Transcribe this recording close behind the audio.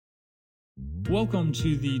Welcome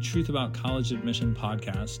to the Truth About College Admission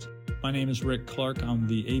podcast. My name is Rick Clark. I'm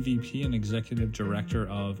the AVP and Executive Director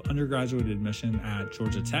of Undergraduate Admission at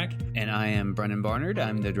Georgia Tech. And I am Brennan Barnard.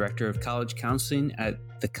 I'm the Director of College Counseling at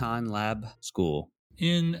the Khan Lab School.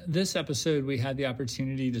 In this episode, we had the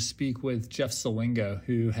opportunity to speak with Jeff Selingo,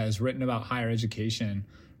 who has written about higher education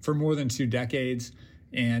for more than 2 decades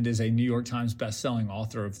and is a New York Times bestselling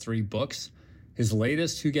author of 3 books. His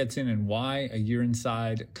latest, Who Gets In and Why, A Year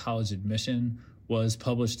Inside College Admission, was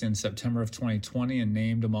published in September of 2020 and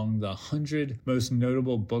named among the 100 most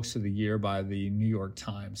notable books of the year by the New York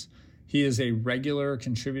Times. He is a regular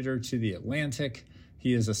contributor to The Atlantic.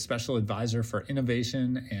 He is a special advisor for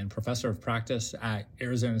innovation and professor of practice at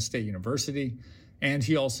Arizona State University. And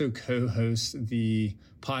he also co-hosts the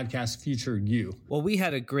podcast Future You. Well, we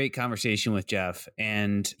had a great conversation with Jeff,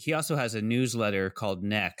 and he also has a newsletter called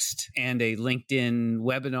Next and a LinkedIn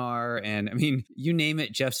webinar. And I mean, you name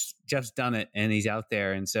it, Jeff's done it, and he's out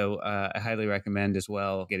there. And so I highly recommend as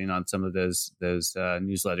well getting on some of those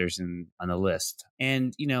newsletters and on the list.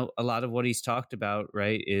 And, you know, a lot of what he's talked about,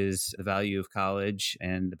 right, is the value of college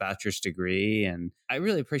and the bachelor's degree. And I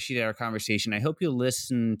really appreciate our conversation. I hope you'll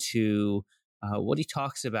listen to what he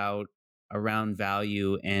talks about around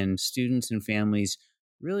value and students and families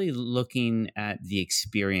really looking at the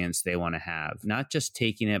experience they want to have, not just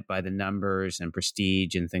taking it by the numbers and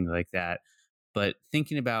prestige and things like that, but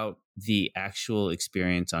thinking about the actual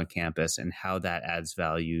experience on campus and how that adds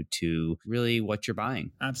value to really what you're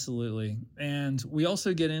buying. Absolutely. And we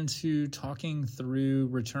also get into talking through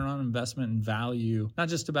return on investment and value, not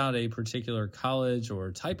just about a particular college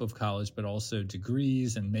or type of college, but also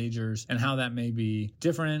degrees and majors and how that may be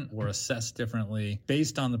different or assessed differently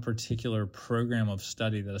based on the particular program of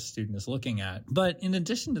study that a student is looking at. But in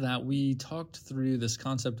addition to that, we talked through this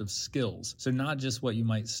concept of skills. So not just what you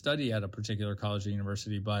might study at a particular college or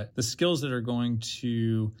university, but the skills that are going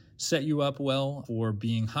to set you up well for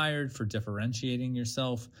being hired, for differentiating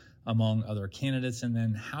yourself among other candidates, and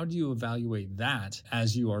then how do you evaluate that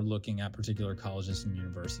as you are looking at particular colleges and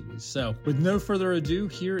universities. So with no further ado,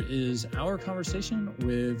 here is our conversation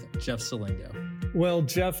with Jeff Selingo. Well,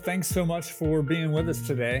 Jeff, thanks so much for being with us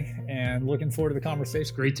today and looking forward to the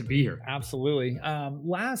conversation. Great to be here. Absolutely.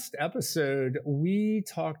 Last episode, we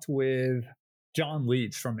talked with John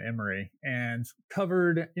Leach from Emory and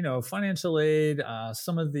covered, financial aid,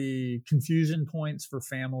 some of the confusion points for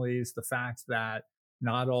families, the fact that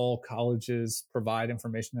not all colleges provide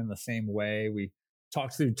information in the same way. We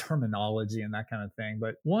talked through terminology and that kind of thing.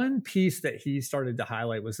 But one piece that he started to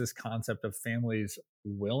highlight was this concept of families'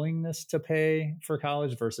 willingness to pay for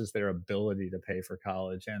college versus their ability to pay for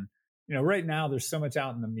college. And right now there's so much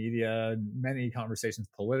out in the media, many conversations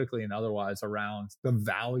politically and otherwise around the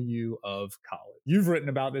value of college. You've written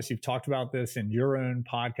about this. You've talked about this in your own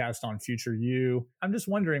podcast on Future You. I'm just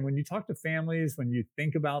wondering, when you talk to families, when you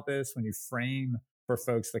think about this, when you frame for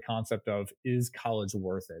folks the concept of, is college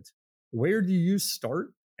worth it? Where do you start?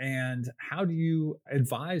 And how do you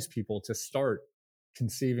advise people to start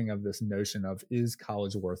conceiving of this notion of, is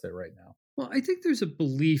college worth it right now? Well, I think there's a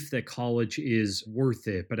belief that college is worth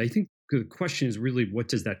it, but I think the question is really, what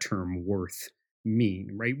does that term worth mean,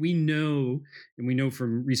 right? We know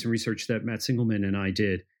from recent research that Matt Singelman and I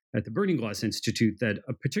did at the Burning Glass Institute that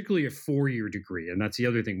particularly a 4-year degree, and that's the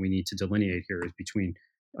other thing we need to delineate here, is between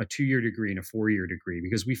a 2-year degree and a 4-year degree,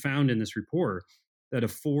 because we found in this report that a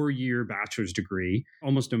 4-year bachelor's degree,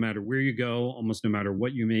 almost no matter where you go, almost no matter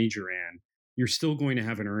what you major in, you're still going to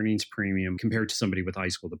have an earnings premium compared to somebody with a high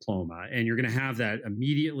school diploma. And you're going to have that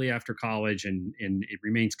immediately after college, and it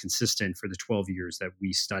remains consistent for the 12 years that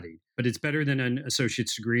we studied. But it's better than an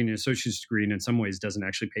associate's degree, and an associate's degree in some ways doesn't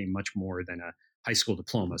actually pay much more than a high school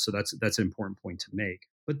diploma. So that's an important point to make.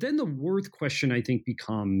 But then the worth question, I think,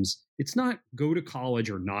 becomes, it's not go to college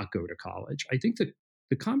or not go to college. I think that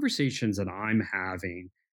the conversations that I'm having,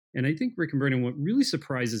 and I think, Rick and Brennan, what really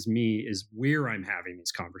surprises me is where I'm having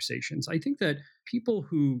these conversations. I think that people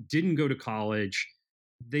who didn't go to college,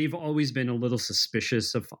 they've always been a little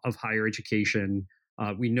suspicious of higher education.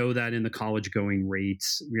 We know that in the college going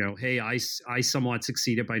rates, hey, I somewhat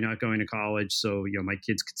succeeded by not going to college, so, my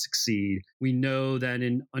kids could succeed. We know that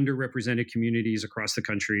in underrepresented communities across the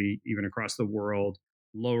country, even across the world,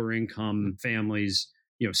 lower income families,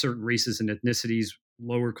 certain races and ethnicities,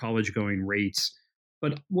 lower college going rates.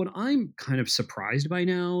 But what I'm kind of surprised by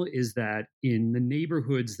now is that in the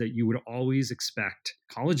neighborhoods that you would always expect,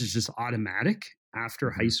 college is just automatic after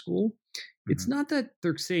high school. Mm-hmm. It's not that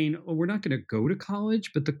they're saying, oh, we're not going to go to college,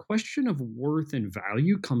 but the question of worth and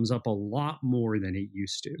value comes up a lot more than it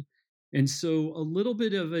used to. And so a little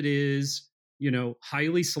bit of it is,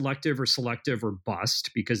 highly selective or bust,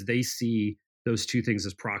 because they see those two things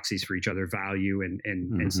as proxies for each other, value and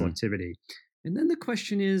Mm-hmm. selectivity. And then the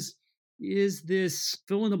question is this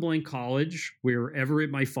fill in the blank college, wherever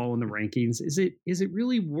it might fall in the rankings, is it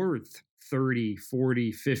really worth 30,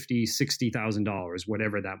 40, 50, $60,000,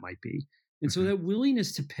 whatever that might be? And so that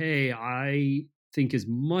willingness to pay, I think, is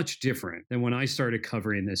much different than when I started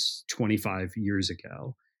covering this 25 years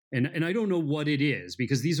ago. And I don't know what it is,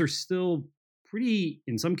 because these are still pretty,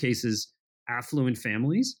 in some cases, affluent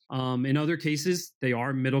families. In other cases, they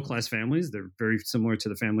are middle-class families. They're very similar to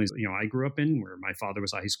the families, I grew up in, where my father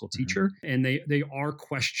was a high school teacher. And they are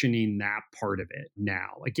questioning that part of it now.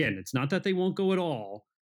 Again, it's not that they won't go at all,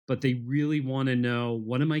 but they really want to know,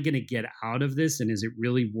 what am I going to get out of this? And is it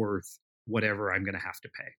really worth whatever I'm going to have to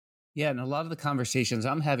pay? Yeah. And a lot of the conversations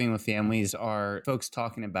I'm having with families are folks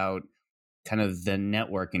talking about kind of the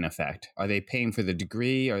networking effect. Are they paying for the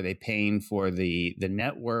degree? Are they paying for the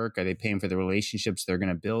network? Are they paying for the relationships they're going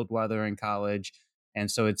to build while they're in college? And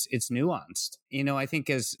so it's nuanced. I think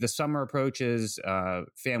as the summer approaches,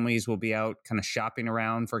 families will be out kind of shopping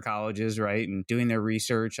around for colleges, right? And doing their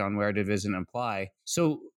research on where to visit and apply.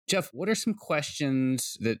 So, Jeff, what are some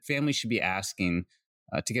questions that families should be asking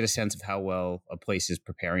to get a sense of how well a place is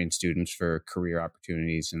preparing students for career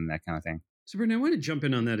opportunities and that kind of thing? So, Brendan, I want to jump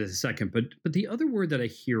in on that in a second, but the other word that I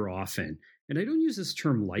hear often, and I don't use this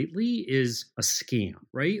term lightly, is a scam,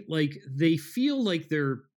 right? Like, they feel like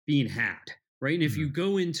they're being had, right? And if you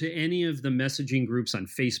go into any of the messaging groups on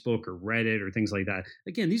Facebook or Reddit or things like that,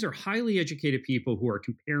 again, these are highly educated people who are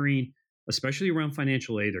comparing, especially around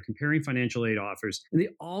financial aid, they're comparing financial aid offers, and they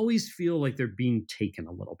always feel like they're being taken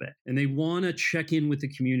a little bit. And they want to check in with the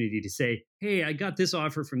community to say, hey, I got this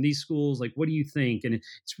offer from these schools. Like, what do you think? And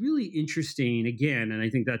it's really interesting, again, and I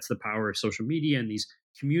think that's the power of social media and these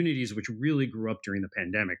communities, which really grew up during the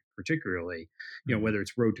pandemic, particularly, whether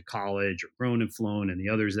it's Road to College or Grown and Flown and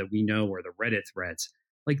the others that we know, or the Reddit threads.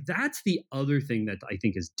 Like, that's the other thing that I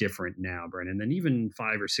think is different now, Brennan, than even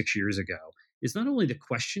 5 or 6 years ago. Is not only the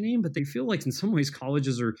questioning, but they feel like in some ways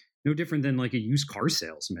colleges are no different than like a used car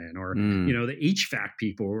salesman or, the HVAC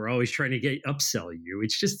people who are always trying to upsell you.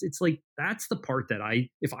 It's like, that's the part that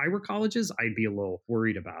if I were colleges, I'd be a little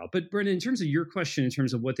worried about. But Brendan, in terms of your question, in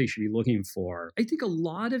terms of what they should be looking for, I think a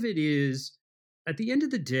lot of it is, at the end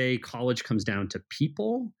of the day, college comes down to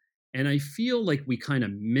people. And I feel like we kind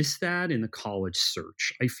of miss that in the college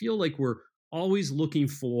search. I feel like we're always looking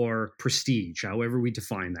for prestige, however we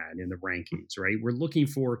define that in the rankings, right? We're looking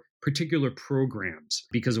for particular programs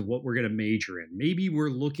because of what we're going to major in. Maybe we're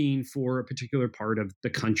looking for a particular part of the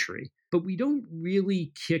country, but we don't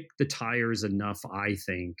really kick the tires enough, I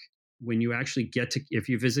think, when you actually if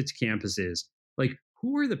you visit campuses, like,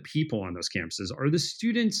 who are the people on those campuses? Are the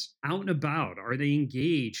students out and about? Are they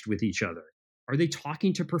engaged with each other? Are they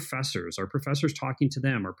talking to professors? Are professors talking to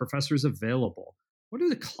them? Are professors available? What are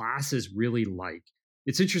the classes really like?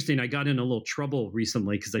 It's interesting. I got in a little trouble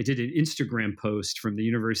recently because I did an Instagram post from the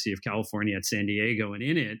University of California at San Diego. And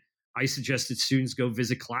in it, I suggested students go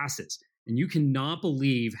visit classes. And you cannot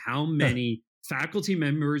believe how many faculty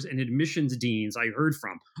members and admissions deans I heard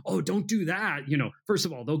from. Oh, don't do that. First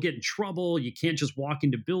of all, they'll get in trouble. You can't just walk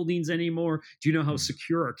into buildings anymore. Do you know how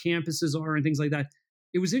secure our campuses are and things like that?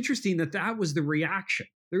 It was interesting that was the reaction.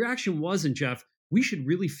 The reaction wasn't, Jeff, we should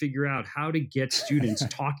really figure out how to get students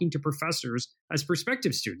talking to professors as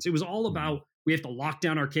prospective students. It was all about, we have to lock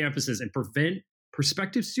down our campuses and prevent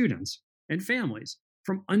prospective students and families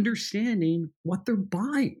from understanding what they're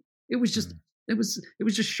buying. It was just, it was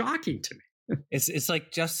just shocking to me. It's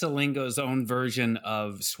like Jeff Selingo's own version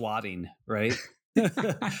of swatting, right?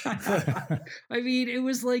 I mean, it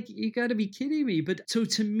was like, you got to be kidding me. But so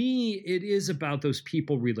to me, it is about those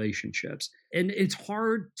people relationships. And it's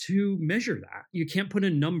hard to measure that. You can't put a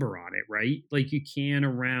number on it, right? Like you can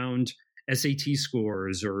around SAT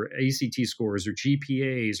scores or ACT scores or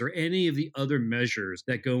GPAs or any of the other measures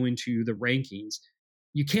that go into the rankings.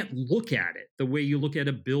 You can't look at it the way you look at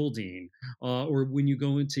a building or when you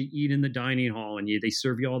go in to eat in the dining hall and they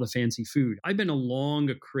serve you all the fancy food. I've been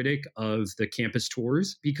a critic of the campus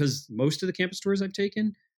tours because most of the campus tours I've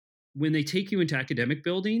taken, when they take you into academic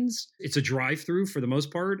buildings, it's a drive-through for the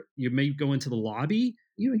most part. You may go into the lobby.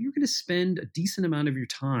 You're going to spend a decent amount of your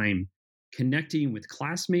time connecting with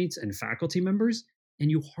classmates and faculty members, and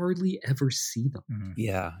you hardly ever see them. Mm-hmm.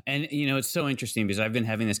 Yeah. And, it's so interesting because I've been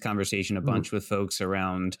having this conversation a bunch with folks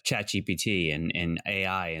around ChatGPT and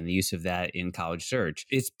AI and the use of that in college search.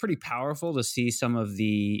 It's pretty powerful to see some of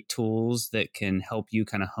the tools that can help you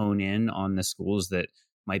kind of hone in on the schools that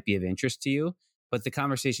might be of interest to you. But the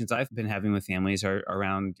conversations I've been having with families are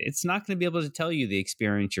around, it's not going to be able to tell you the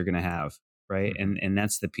experience you're going to have. right? Mhm. And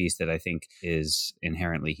that's the piece that I think is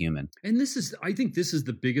inherently human. And I think this is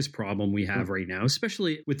the biggest problem we have right now,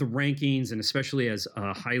 especially with the rankings and especially as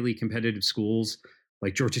highly competitive schools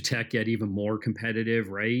like Georgia Tech get even more competitive,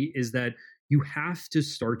 right? Is that you have to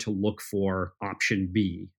start to look for option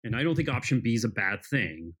B. And I don't think option B is a bad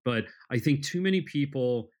thing, but I think too many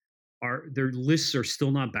people their lists are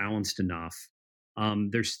still not balanced enough.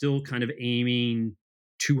 They're still kind of aiming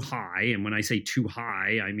too high. And when I say too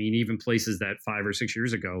high, I mean even places that 5 or 6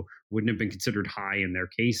 years ago wouldn't have been considered high in their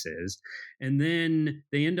cases. And then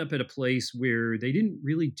they end up at a place where they didn't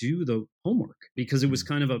really do the homework because it was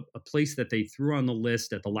kind of a place that they threw on the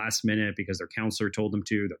list at the last minute because their counselor told them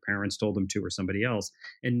to, their parents told them to, or somebody else.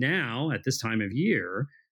 And now at this time of year,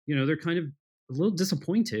 they're kind of a little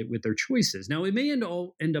disappointed with their choices. Now it may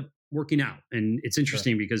all end up working out. And it's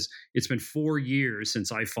interesting because it's been 4 years since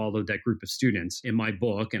I followed that group of students in my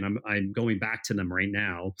book. And I'm going back to them right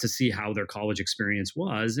now to see how their college experience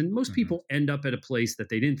was. And most people end up at a place that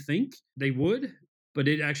they didn't think they would, but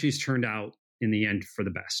it actually has turned out in the end for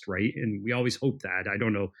the best, right? And we always hope that. I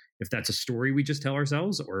don't know if that's a story we just tell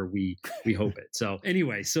ourselves or we hope it. So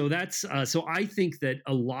anyway, so that's so I think that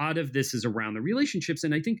a lot of this is around the relationships,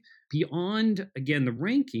 and I think beyond again the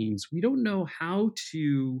rankings, we don't know how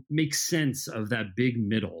to make sense of that big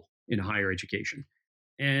middle in higher education.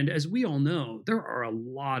 And as we all know, there are a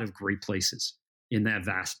lot of great places in that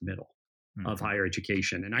vast middle of higher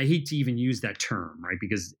education. And I hate to even use that term, right?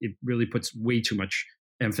 Because it really puts way too much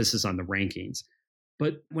emphasis on the rankings.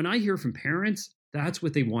 But when I hear from parents, that's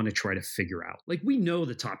what they want to try to figure out. Like we know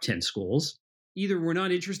the top 10 schools, either we're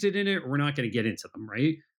not interested in it or we're not going to get into them,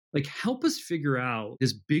 right? Like help us figure out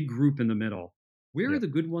this big group in the middle. Where are the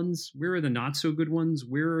good ones? Where are the not so good ones?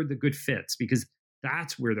 Where are the good fits? Because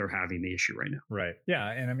that's where they're having the issue right now. Right. Yeah.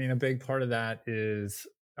 And I mean, a big part of that is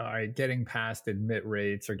getting past admit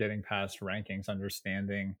rates or getting past rankings,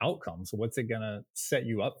 understanding outcomes. What's it going to set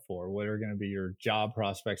you up for? What are going to be your job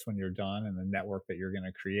prospects when you're done and the network that you're going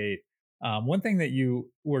to create? One thing that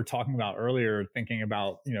you were talking about earlier, thinking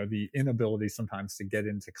about, the inability sometimes to get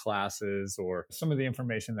into classes or some of the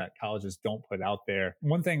information that colleges don't put out there.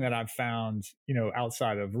 One thing that I've found,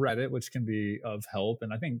 outside of Reddit, which can be of help,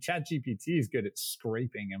 and I think ChatGPT is good at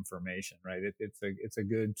scraping information, right? It's a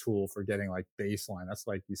good tool for getting like baseline. That's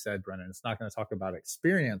like you said, Brennan, it's not going to talk about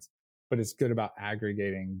experience, but it's good about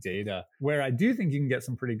aggregating data. Where I do think you can get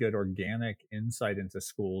some pretty good organic insight into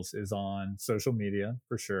schools is on social media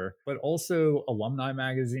for sure, but also alumni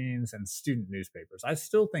magazines and student newspapers. I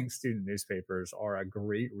still think student newspapers are a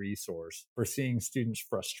great resource for seeing students'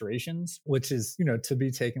 frustrations, which is, to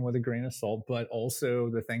be taken with a grain of salt, but also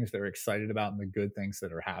the things they're excited about and the good things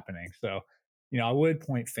that are happening. So I would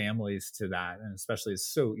point families to that. And especially it's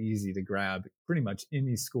so easy to grab pretty much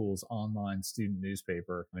any school's online student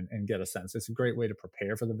newspaper and get a sense. It's a great way to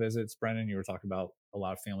prepare for the visits. Brennan, you were talking about a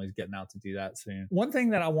lot of families getting out to do that soon. One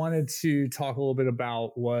thing that I wanted to talk a little bit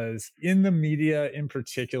about was in the media in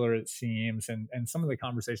particular, it seems, and some of the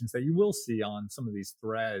conversations that you will see on some of these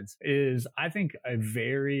threads is, I think, a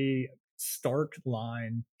very stark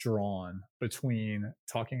line drawn between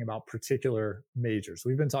talking about particular majors.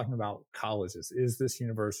 We've been talking about colleges. Is this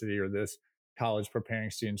university or this college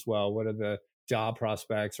preparing students well? What are the job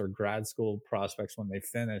prospects or grad school prospects when they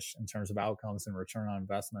finish in terms of outcomes and return on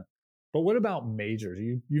investment? But what about majors?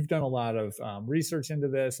 You've done a lot of research into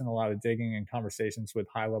this and a lot of digging and conversations with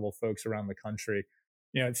high-level folks around the country.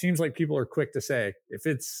 It seems like people are quick to say, if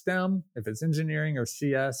it's STEM, if it's engineering or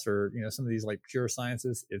CS or, some of these like pure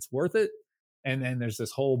sciences, it's worth it. And then there's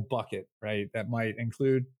this whole bucket, right? That might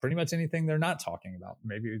include pretty much anything they're not talking about.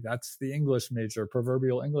 Maybe that's the English major,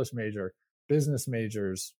 proverbial English major, business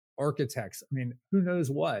majors, architects. I mean, who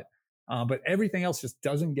knows what? But everything else just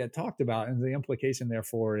doesn't get talked about. And the implication,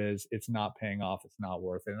 therefore, is it's not paying off. It's not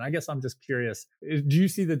worth it. And I guess I'm just curious, do you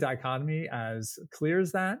see the dichotomy as clear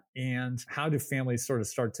as that? And how do families sort of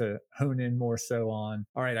start to hone in more so on,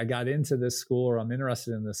 all right, I got into this school or I'm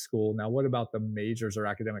interested in this school. Now, what about the majors or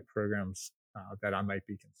academic programs that I might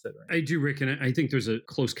be considering? I do, Rick. And I think there's a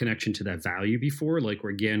close connection to that value before, like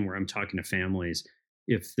where I'm talking to families.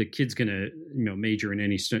 If the kid's going to, major in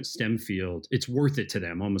any STEM field, it's worth it to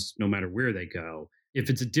them almost no matter where they go. If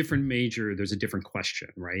it's a different major, there's a different question,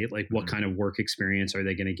 right? Like what kind of work experience are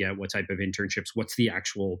they going to get? What type of internships? What's the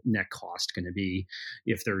actual net cost going to be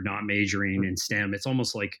if they're not majoring in STEM? It's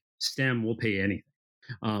almost like STEM will pay anything.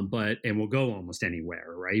 And we'll go almost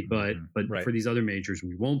anywhere, right? But Right. For these other majors,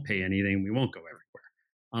 we won't pay anything. We won't go everywhere.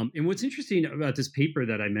 And what's interesting about this paper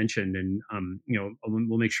that I mentioned, and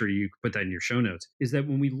we'll make sure you put that in your show notes, is that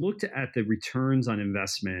when we looked at the returns on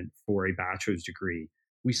investment for a bachelor's degree,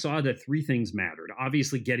 we saw that three things mattered.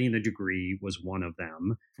 Obviously, getting the degree was one of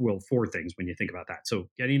them. Well, four things when you think about that. So,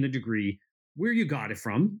 getting the degree, where you got it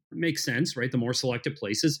from makes sense, right? The more selective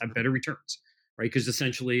places have better returns, right? Because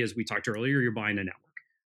essentially, as we talked earlier, you're buying a network.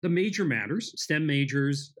 The major matters. STEM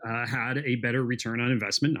majors had a better return on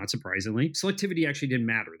investment, not surprisingly. Selectivity actually didn't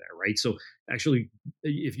matter there, right? So actually,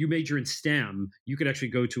 if you major in STEM, you could actually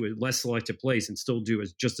go to a less selective place and still do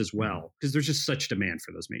just as well, because there's just such demand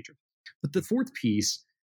for those majors. But the fourth piece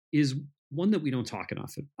is one that we don't talk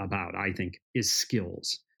enough about, I think, is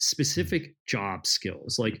skills, specific job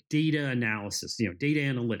skills like data analysis, data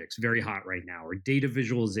analytics, very hot right now, or data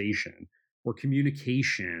visualization, or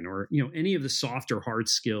communication, or any of the soft or hard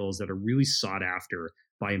skills that are really sought after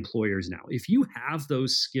by employers now. If you have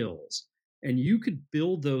those skills and you could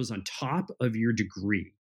build those on top of your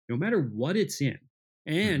degree, no matter what it's in.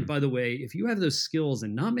 And by the way, if you have those skills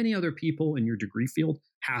and not many other people in your degree field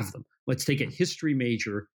have them, let's take a history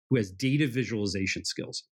major who has data visualization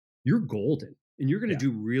skills. You're golden and you're going to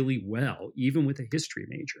do really well, even with a history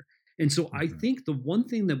major. And so I think the one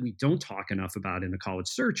thing that we don't talk enough about in the college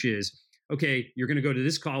search is, okay, you're going to go to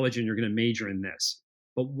this college and you're going to major in this.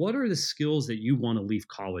 But what are the skills that you want to leave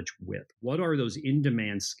college with? What are those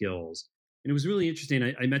in-demand skills? And it was really interesting.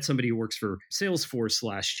 I met somebody who works for Salesforce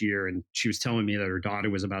last year, and she was telling me that her daughter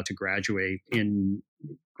was about to graduate in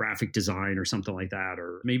graphic design or something like that,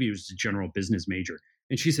 or maybe it was a general business major.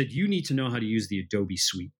 And she said, you need to know how to use the Adobe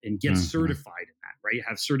suite and get certified in that, right?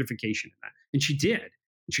 Have certification in that. And she did.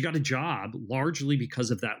 She got a job largely because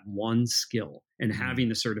of that one skill and having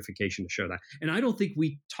the certification to show that. And I don't think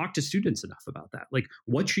we talk to students enough about that. Like,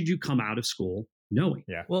 what should you come out of school knowing?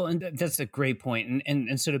 Yeah. Well, and that's a great point.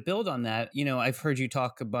 And so to build on that, I've heard you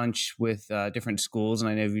talk a bunch with different schools, and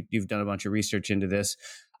I know you've done a bunch of research into this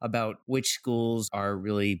about which schools are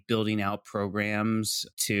really building out programs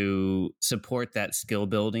to support that skill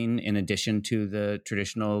building in addition to the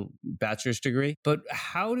traditional bachelor's degree. But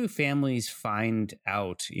how do families find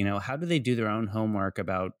out, how do they do their own homework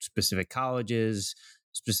about specific colleges,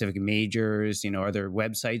 specific majors? Are there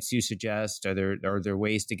websites you suggest? Are there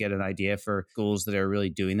ways to get an idea for schools that are really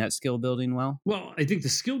doing that skill building well? Well, I think the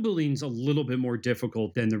skill building is a little bit more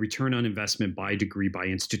difficult than the return on investment by degree, by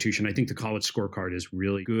institution. I think the college scorecard is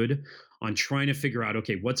really good on trying to figure out,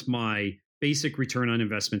 okay, what's my basic return on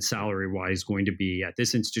investment salary wise going to be at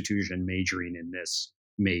this institution majoring in this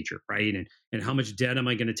major, right? And how much debt am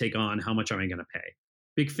I going to take on? How much am I going to pay?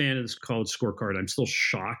 Big fan of this college scorecard. I'm still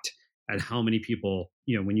shocked at how many people,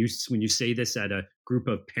 when you say this at a group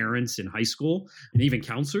of parents in high school, and even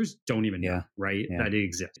counselors don't even know, right? Yeah. That it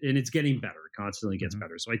exists. And it's getting better. It constantly gets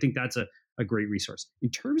better. So I think that's a great resource. In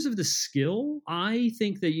terms of the skill, I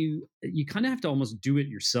think that you kind of have to almost do it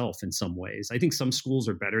yourself in some ways. I think some schools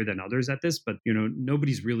are better than others at this, but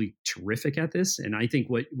nobody's really terrific at this. And I think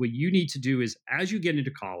what you need to do is, as you get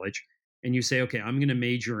into college and you say, okay, I'm going to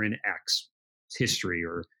major in X, history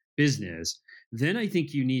or business, then I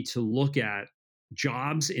think you need to look at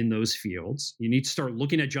jobs in those fields. You need to start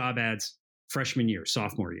looking at job ads freshman year,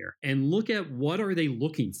 sophomore year, and look at what are they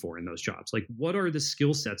looking for in those jobs? Like, what are the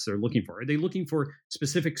skill sets they're looking for? Are they looking for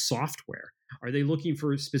specific software? Are they looking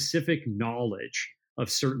for specific knowledge of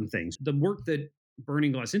certain things? The work that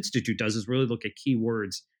Burning Glass Institute does is really look at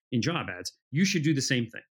keywords in job ads. You should do the same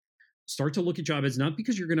thing. Start to look at job ads, not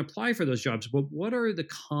because you're going to apply for those jobs, but what are the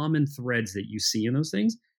common threads that you see in those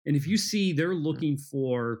things? And if you see they're looking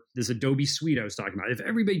for this Adobe suite I was talking about, if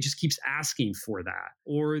everybody just keeps asking for that,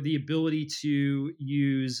 or the ability to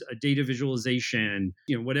use a data visualization,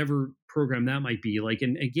 whatever program that might be, like,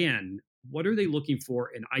 and again, what are they looking for?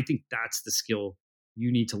 And I think that's the skill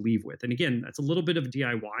you need to leave with. And again, that's a little bit of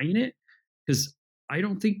DIY in it, because I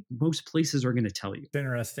don't think most places are going to tell you. It's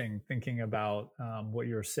interesting thinking about what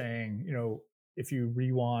you're saying. If you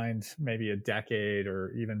rewind maybe a decade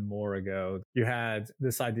or even more ago, you had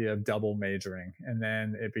this idea of double majoring, and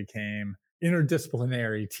then it became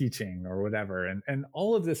interdisciplinary teaching or whatever. And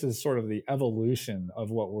all of this is sort of the evolution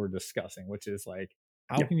of what we're discussing, which is like,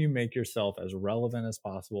 how can you make yourself as relevant as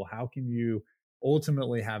possible? How can you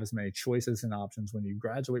ultimately have as many choices and options when you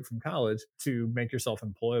graduate from college to make yourself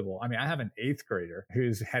employable? I mean, I have an 8th grader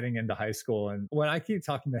who's heading into high school, and what I keep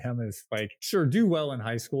talking to him is like, sure, do well in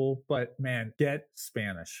high school, but man, get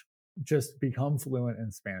Spanish. Just become fluent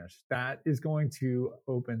in Spanish. That is going to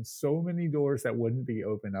open so many doors that wouldn't be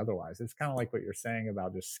open otherwise. It's kind of like what you're saying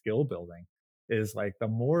about just skill building, is like the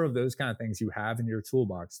more of those kind of things you have in your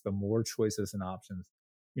toolbox, the more choices and options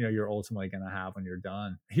you're ultimately going to have when you're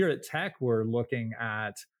done. Here at Tech, we're looking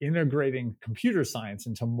at integrating computer science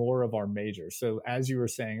into more of our majors. So as you were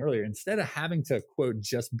saying earlier, instead of having to, quote,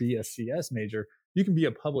 just be a CS major, you can be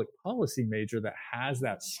a public policy major that has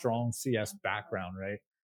that strong CS background, right?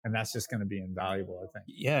 And that's just going to be invaluable, I think.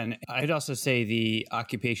 Yeah. And I'd also say the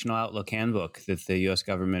Occupational Outlook Handbook that the U.S.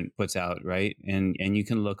 government puts out, right? And you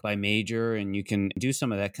can look by major and you can do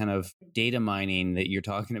some of that kind of data mining that you're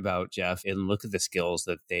talking about, Jeff, and look at the skills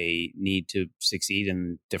that they need to succeed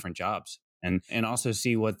in different jobs. And also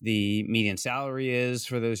see what the median salary is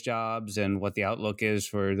for those jobs and what the outlook is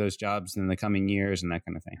for those jobs in the coming years and that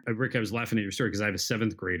kind of thing. Rick, I was laughing at your story because I have a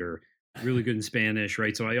 7th grader, really good in Spanish,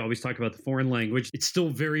 right? So I always talk about the foreign language. It's still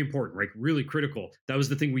very important, right? Really critical. That was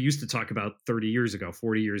the thing we used to talk about 30 years ago,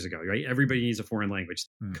 40 years ago, right? Everybody needs a foreign language.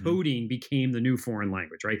 Mm-hmm. Coding became the new foreign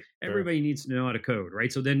language, right? Sure. Everybody needs to know how to code,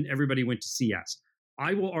 right? So then everybody went to CS.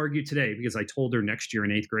 I will argue today, because I told her next year in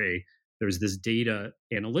 8th grade, there's this data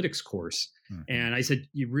analytics course. Mm-hmm. And I said,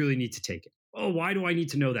 you really need to take it. Oh, why do I need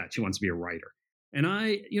to know that? She wants to be a writer. And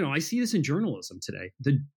I see this in journalism today.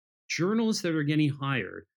 The journalists that are getting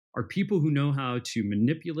hired are people who know how to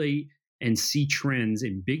manipulate and see trends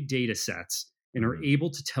in big data sets and are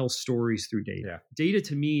able to tell stories through data. Yeah. Data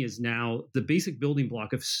to me is now the basic building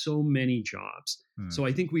block of so many jobs. So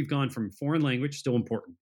I think we've gone from foreign language, still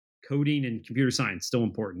important. Coding and computer science, still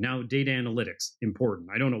important. Now data analytics, important.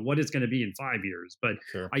 I don't know what it's going to be in 5 years, but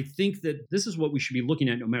sure. I think that this is what we should be looking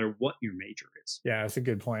at no matter what your major is. Yeah, that's a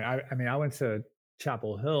good point. I went to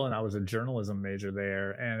Chapel Hill and I was a journalism major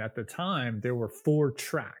there. And at the time there were 4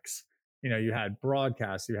 tracks. You had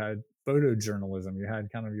broadcast, you had photojournalism, you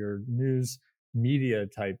had kind of your news media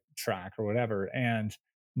type track or whatever. And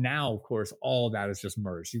now, of course, all that is just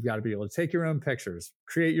merged. You've got to be able to take your own pictures,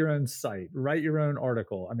 create your own site, write your own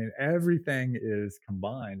article. I mean, everything is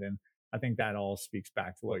combined. And I think that all speaks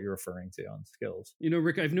back to what you're referring to on skills.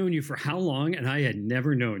 Rick, I've known you for how long? And I had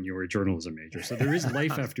never known you were a journalism major. So there is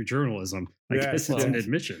life after journalism. I guess it's in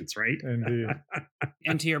admissions, right? Indeed.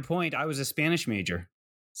 And to your point, I was a Spanish major.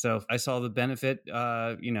 So I saw the benefit,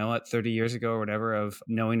 at 30 years ago or whatever, of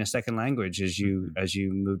knowing a second language as you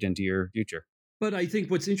moved into your future. But I think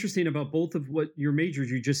what's interesting about both of what your majors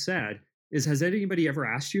you just said is, has anybody ever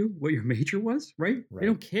asked you what your major was, right? They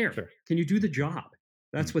don't care. Sure. Can you do the job?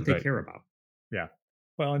 That's what they care about. Yeah.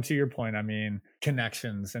 Well, and to your point,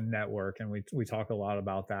 connections and network, and we talk a lot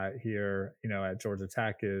about that here, at Georgia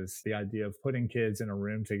Tech, is the idea of putting kids in a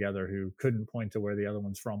room together who couldn't point to where the other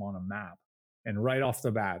one's from on a map. And right off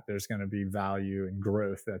the bat, there's going to be value and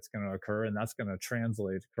growth that's going to occur. And that's going to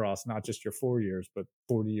translate across not just your 4 years, but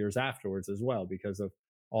 40 years afterwards as well, because of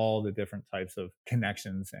all the different types of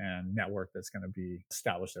connections and network that's going to be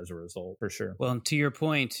established as a result, for sure. Well, and to your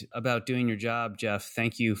point about doing your job, Jeff,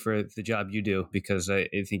 thank you for the job you do, because I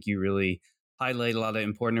think you really highlight a lot of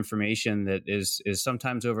important information that is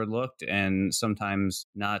sometimes overlooked and sometimes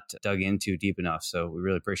not dug into deep enough. So we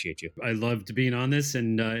really appreciate you. I loved being on this,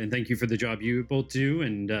 and thank you for the job you both do,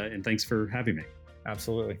 and thanks for having me.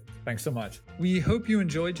 Absolutely. Thanks so much. We hope you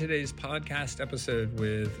enjoyed today's podcast episode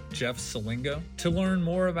with Jeff Selingo. To learn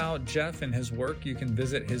more about Jeff and his work, you can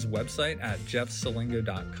visit his website at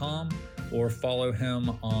jeffselingo.com or follow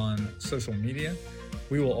him on social media.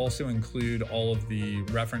 We will also include all of the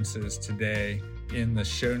references today in the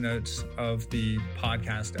show notes of the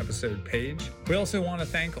podcast episode page. We also want to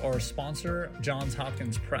thank our sponsor, Johns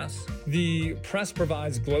Hopkins Press. The press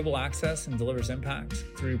provides global access and delivers impact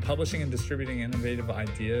through publishing and distributing innovative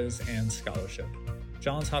ideas and scholarship.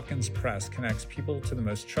 Johns Hopkins Press connects people to the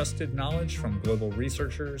most trusted knowledge from global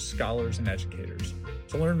researchers, scholars, and educators.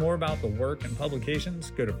 To learn more about the work and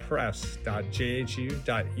publications, go to press.jhu.edu.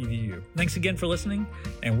 Thanks again for listening,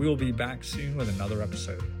 and we will be back soon with another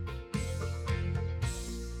episode.